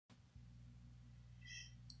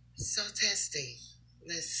So testing.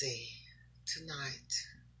 Let's see. Tonight.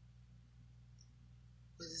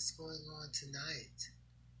 What is going on tonight?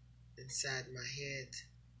 Inside my head.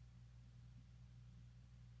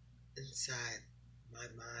 Inside my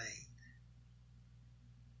mind.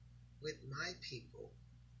 With my people.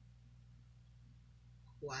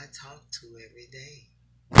 Who I talk to every day.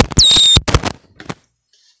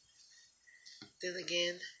 Then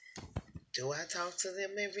again, do I talk to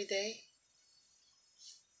them every day?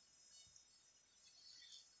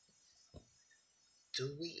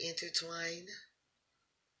 Do we intertwine?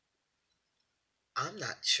 I'm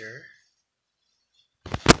not sure.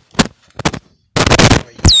 Are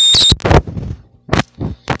you?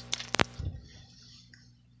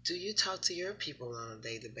 Do you talk to your people on a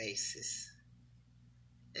daily basis?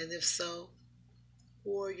 And if so,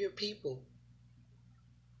 who are your people?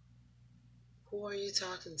 Who are you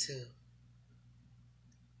talking to?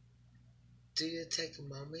 Do you take a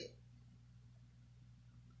moment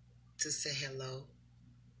to say hello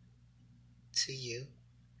to you?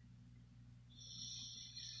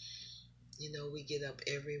 You know, we get up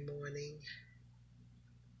every morning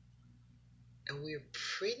and we're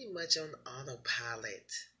pretty much on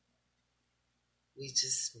autopilot. We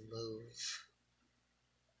just move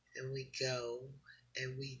and we go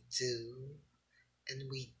and we do and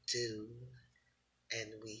we do and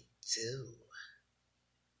we do.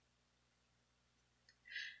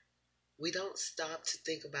 We don't stop to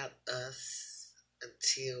think about us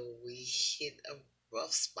until we hit a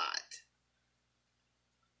rough spot.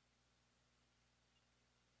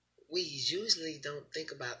 We usually don't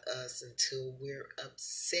think about us until we're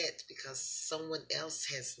upset because someone else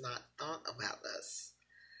has not thought about us.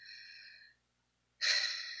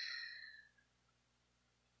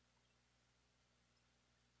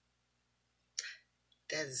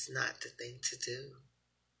 That is not the thing to do.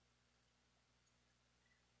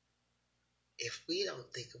 If we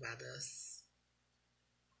don't think about us,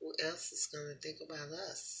 who else is going to think about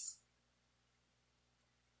us?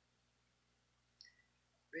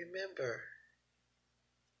 Remember,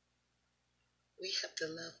 we have to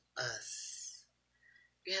love us.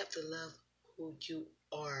 You have to love who you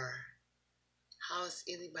are. How is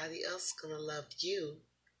anybody else going to love you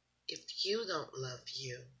if you don't love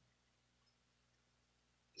you?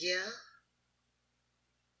 Yeah,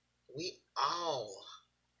 we all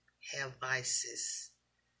have vices.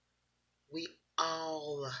 We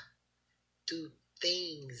all do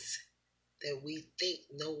things that we think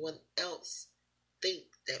no one else think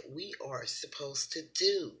that we are supposed to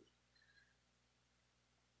do.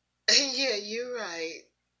 Yeah, you're right.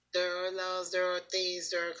 There are laws, there are things,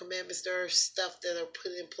 there are commandments, there are stuff that are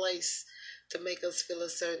put in place to make us feel a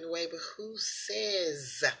certain way. But who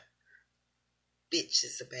says bitch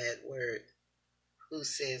is a bad word? Who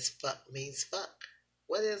says fuck means fuck?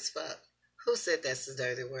 What is fuck? Who said that's a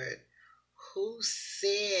dirty word? Who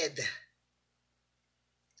said?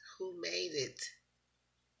 Who made it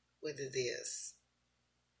what it is?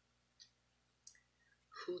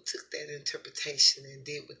 Who took that interpretation and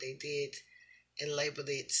did what they did and labeled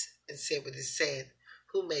it and said what it said?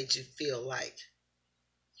 Who made you feel like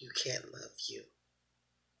you can't love you?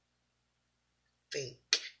 Think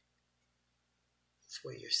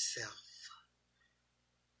for yourself.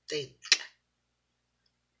 Think.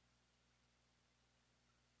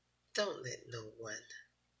 Don't let no one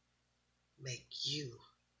make you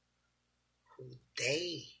who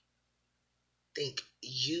they think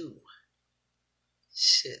you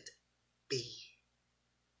should be.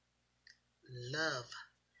 Love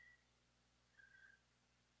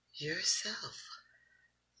yourself.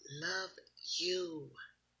 Love you.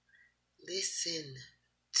 Listen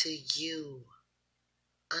to you.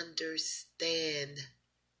 Understand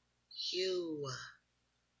you.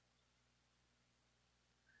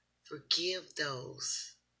 Forgive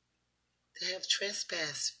those that have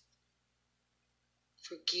trespassed.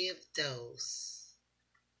 Forgive those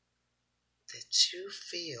that you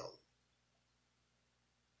feel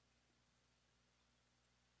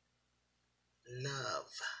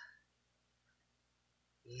love.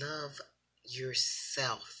 Love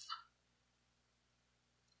yourself.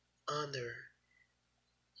 Honor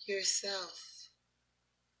yourself.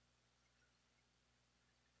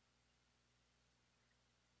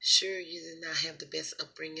 Sure, you did not have the best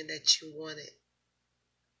upbringing that you wanted.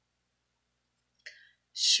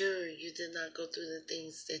 Sure, you did not go through the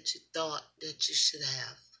things that you thought that you should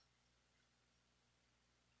have.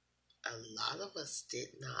 A lot of us did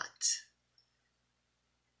not.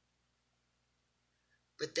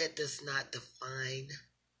 But that does not define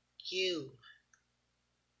you.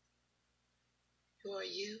 You are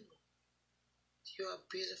you. You are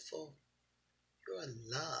beautiful. You're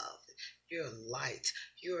love. You're light.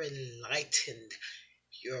 You're enlightened.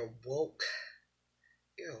 You're woke.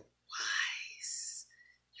 You're wise.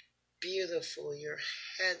 Beautiful. You're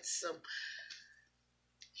handsome.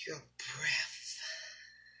 Your breath.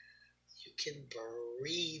 You can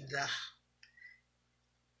breathe.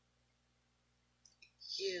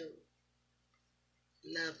 You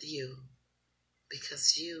love you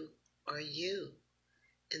because you are you.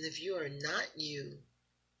 And if you are not you,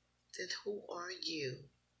 then who are you?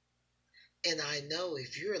 And I know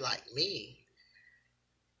if you're like me,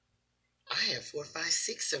 I have 4, 5,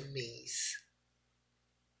 6 of me's.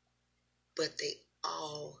 But they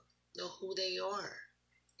all know who they are.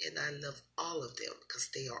 And I love all of them because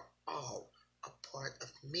they are all a part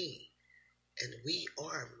of me. And we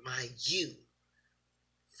are my you.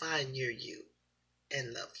 Find your you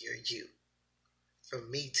and love your you. From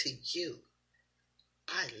me to you,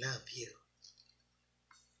 I love you.